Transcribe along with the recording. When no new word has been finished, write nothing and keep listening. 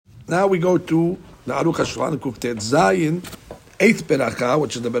Now we go to the Aruch HaShulchan Kuftet Zayin, 8th beracha,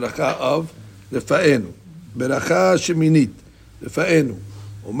 which is the beracha of Refa'enu. Beracha Sheminit, Refa'enu.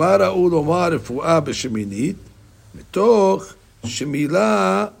 Umar Ra'ul Umar Refu'ah B'Sheminit, Mitoch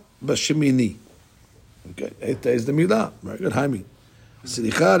Shemilah B'Shemini. Okay, 8 is the Milah. Very good, Haimi.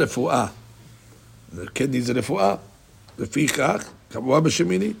 Slicha Refu'ah. The kid needs a Refu'ah. לפיכך, קבוע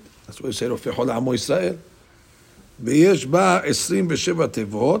בשמינית. אז הוא יעשה רופא חול לעמו ישראל. ויש בה 27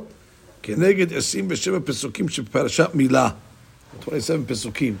 תיבות, כנגד 27 פסוקים שבפרשת מילה. 27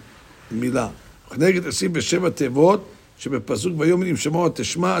 פסוקים, מילה. כנגד 27 תיבות, שבפסוק ביום אם שמוע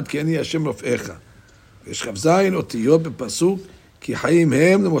תשמע עד כי אני השם רופאיך. ויש כ"ז אותיות בפסוק, כי חיים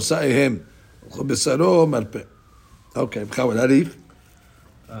הם למוצאיהם. ובשרו מרפא. אוקיי, בכלל להריף.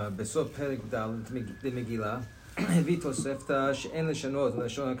 בסוף פרק ד' למגילה, הביא תוספתא שאין לשנות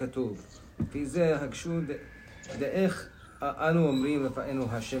לשון הכתוב. לפי זה הקשו דאיך אנו אומרים לפענו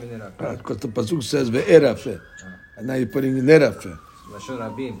השם נרפא. Because the pasuk says ve'erafeh, and now you're putting nerafeh. לשון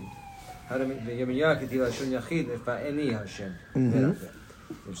רבים. וירמיה כתיב לשון יחיד לפעני השם נרפא.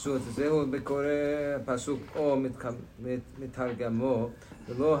 בפסוק זהו בקורא פסוק או מתרגמו,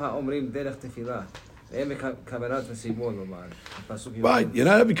 ולא האומרים דרך תפילה. והם כוונת וסימון לומר. Right, you're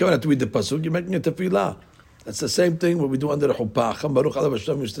not having kavanah to read the pasuk, you're making a tefillah. That's the same thing what we do under the chuppah. Chacham Baruch Alav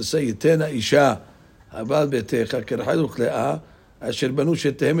Hashem used to say, Yitena Isha Abal Betecha Kerchayil Uchle'a Asher Banu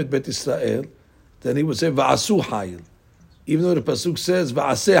Shetehem Et Bet Yisrael. Then he would say, Va'asu Hayil. Even though the pasuk says,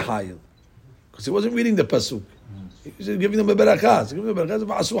 Va'aseh Hayil. Because he wasn't reading the pasuk. He was giving them a barakah. He giving them a barakah,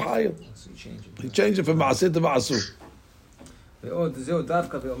 Va'asu Hayil. He changed it from Va'aseh to Va'asu. ועוד זהו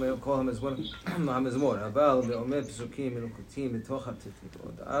דווקא ואומר כל המזמור, אבל ואומר פסוקים מלוקטים מתוך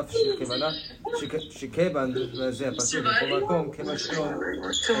התפילות, אף שכיוון לזה הפסוק בכל מקום, כמה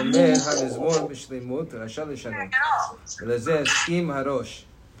שאומר המזמור בשלמות, רשאי לשנות, ולזה הסכים הראש,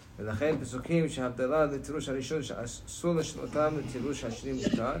 ולכן פסוקים שהבדלה לתירוש הראשון, שאסור לשנותם לתירוש השני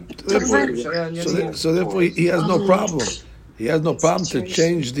מותר. So therefore he has no problem. He has no problem to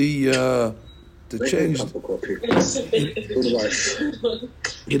change the...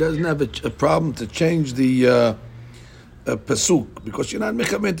 he doesn't have a problem to change the pasuk, because you're not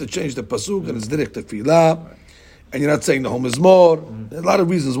mechamen to change the pasuk, and it's direct tefillah, and you're not saying the home is more. There's a lot of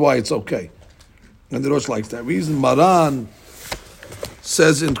reasons why it's okay, and the Rosh likes that reason. Maran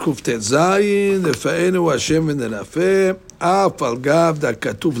says in Kuftet Zayin, Refa'enu Hashem v'nerafeh, af al gav da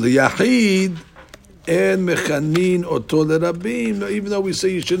katuv liyachid, and mechanin oto lerabim. Even though we say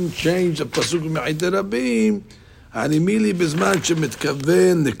you shouldn't change the pasuk me'id lerabim, הנמילי בזמן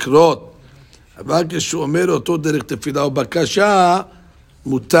שמתכוון לקרות, אבל כשהוא אומר אותו דרך תפילה ובקשה,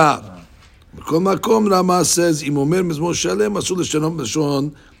 מותר. בכל מקום רמה says, אם הוא אומר מזמור שלם, אסור לשנות לשון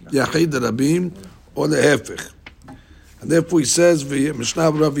יחיד לרבים, או להפך. And therefore he says, משנה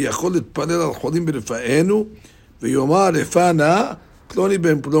הברה, ויכול להתפלל על חולים ברפאנו, ויאמר רפא נא, פלוני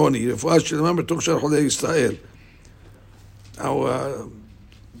בן פלוני, רפואה שלמה בתוך שאר חולי ישראל. Now,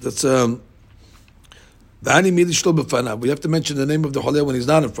 that's... ואני מילי שלו בפניו. We have to mention the name of the חולה when he's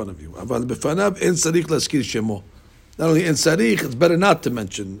not in front of you. אבל בפניו אין צריך להזכיר שמו. Not only אין צריך, it's better not to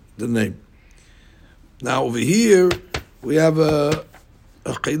mention the name. Now over here, we have a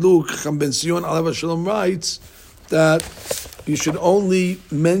chiluk. Chacham Ben Sion Alav Shalom writes that you should only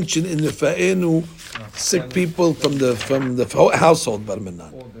mention in the fa'enu sick people from the household,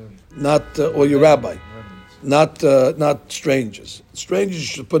 not or your rabbi, not strangers. Strangers you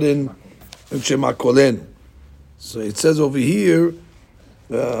should put in Shema Kolenu. So it says over here,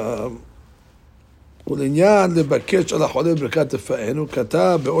 ולעניין לבקש על החולה ברכת תפאנו,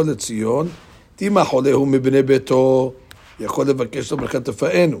 כתב באור לציון, אם החולה הוא מבני ביתו, יכול לבקש לו ברכת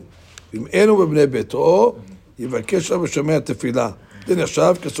תפאנו. ואם אינו מבני ביתו, יבקש לו בשומע תפילה. זה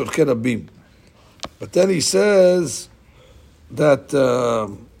נחשב כצורכי רבים. But then he says that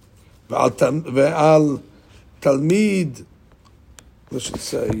ועל תלמיד, we should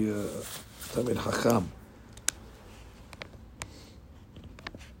say, תלמיד חכם.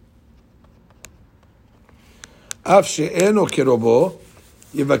 אף שאינו קרובו,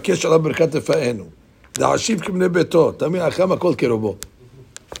 יבקש עליו ברכת תפאנו. דעשיו כבני ביתו, תלמיד חכם הכל קרובו.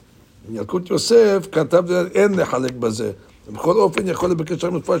 ילקוט יוסף כתב אין לחלק בזה. בכל אופן יכול לבקש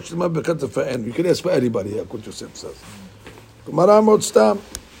עליו מפרש שלמה ברכת תפאנו. You can ask for anybody, ילקוט יוסף says. כלומר, מאוד סתם.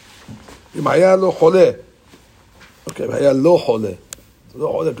 אם היה לא חולה, אוקיי, אם היה לא חולה, לא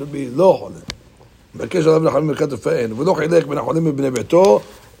חולה, could be לא חולה. מבקש עליו לחלק ברכת תפאנו, ולא חילק בין החולים מבני ביתו,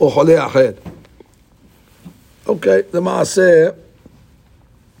 או חולה אחר. Okay, למעשה,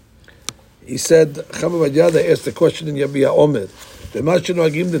 he said, חכם עובדיה, they asked the question in יביע עומר, ומה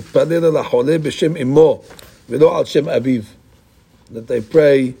שנוהגים להתפלל על החולה בשם אמו, ולא על שם אביו. That they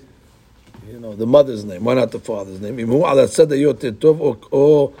pray the mother's name. Why not the father's name? אם הוא על הצד היותר טוב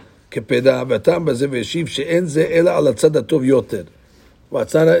או כפדה, והטעם בזה והשיב שאין זה אלא על הצד הטוב יותר. Well,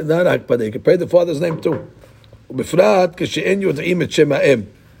 it's not הקפדה. You can pay the father's name too. ובפרט כשאין יודעים את שם האם.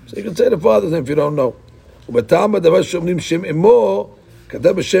 So you can say the father's name if you don't know. ובטעם בדבר שאומרים שם אמו, כתב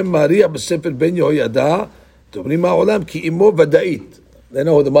בשם מריה בספר בן יהוידע, אומרים מהעולם כי אמו ודאית. They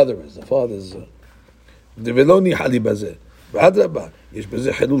know who the mother is, the father is. ולא ניחא לי בזה. ואדרבה, יש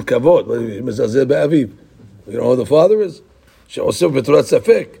בזה חילול כבוד, מזלזל באביו. You know who the father is? שעושה בתורת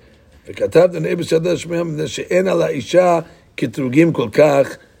ספק. וכתב דנאי בסדר שמם שאין על האישה קטרוגים כל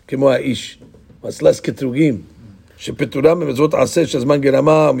כך כמו האיש. מסלס קטרוגים. שפטורה ממזרות עשה שהזמן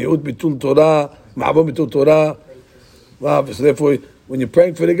גרמה, מיעוט ביטול תורה, מעבור ביטול תורה. Wow, so therefore, when you're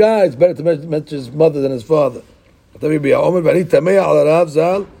praying for the guy, it's better to mention his mother than his father. כתב יביע עומר, ואני תמה על הרב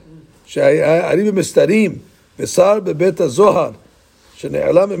ז"ל, שהרי במסתרים, ושר בבית הזוהר,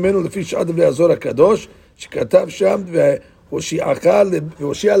 שנעלם ממנו לפי שעת דברי הזוהר הקדוש, שכתב שם,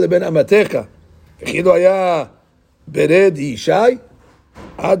 והושיע לבן אמתך, וכאילו היה ברד ישי,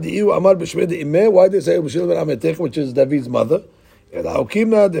 עד הוא אמר בשמי דאמה, why did they say הושיע לבן אמתך, which is David's mother, אלא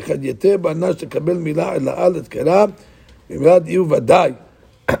הוקימנה דחדייתה בנה שתקבל מילה אל העל את קרב, ומילת יהיו ודאי.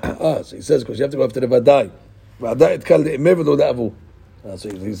 So he says, because you have to go after the ודאי. ודאי את קל דאמה ולא דאבו. So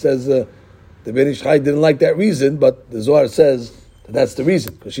he says, the Ben Ish Chai didn't like that reason, but the Zohar says that that's the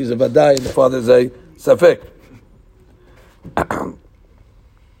reason, because she's a ודאי and the father is a safek.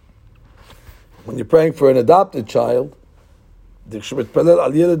 When you're praying for an adopted child, כשמתפלל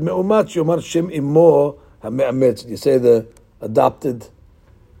על ילד מאומץ, שיאמר שם אמו המאמץ. You say the adopted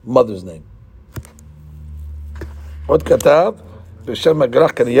mother's name. עוד כתב, בשם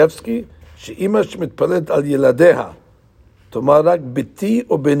הגרח קנייבסקי, שאמא שמתפללת על ילדיה, תאמר רק ביתי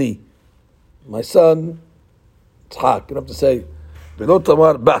או בני. My son, יצחק, you don't have to say, ולא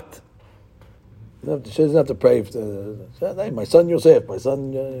תאמר בת. She doesn't have to pray, my son יוסף, my son...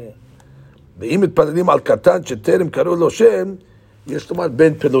 ואם מתפללים על קטן שטרם קראו לו שם, יש תאמר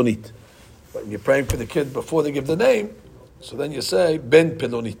בן פלונית. When you're praying for the kid before they give the name, so then you say Ben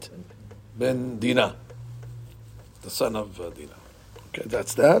Pelonit, Ben Dina, the son of Dina. Okay,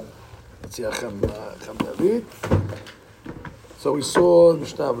 that's that. Let's see Acham David. So we saw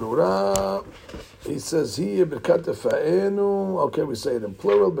Mishnah Brura. He says here Birkat Efa'enu. Okay, we say it in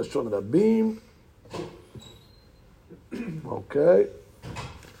plural. B'shon Rabim. Okay.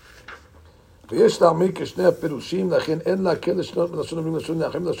 ויש להעמיק כשני הפירושים, לכן אין להקל לשנות בלשון רבים לשון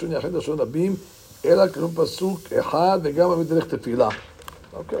יחד, לשון יחד, לשון רבים, אלא כמו פסוק אחד וגם בדרך תפילה.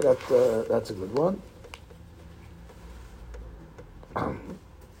 Okay, that's a good one.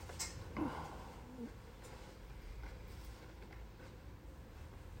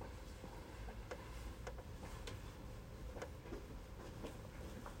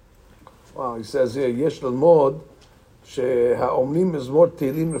 Wow, he says here, יש ללמוד שהאומנים מזמור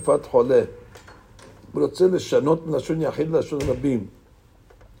תהילים רפואת חולה. הוא רוצה לשנות מלשון יחיד ללשון רבים.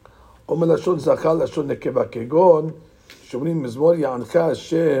 או מלשון זכר ללשון נקבה, כגון שאומרים מזמור יענך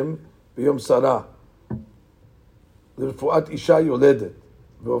השם ביום שרה. לרפואת אישה יולדת.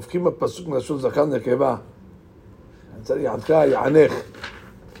 והופכים הפסוק מלשון זכר לנקבה. יענך, יענך.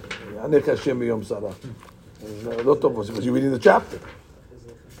 יענך השם ביום שרה. לא טוב, but you read in the chapter.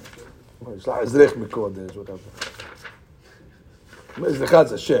 ישלח עזרך מקודש. עזרך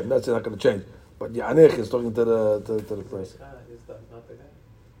זה השם, that's not going to change. But Yanech is talking to the person.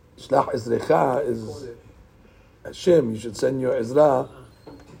 Shlach Ezrecha is Hashem. You should send your Ezra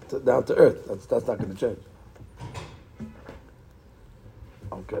down to earth. That's not going to change.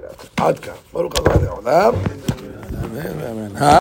 Okay, that's Adka. Baruch Adonai Olam. Amen.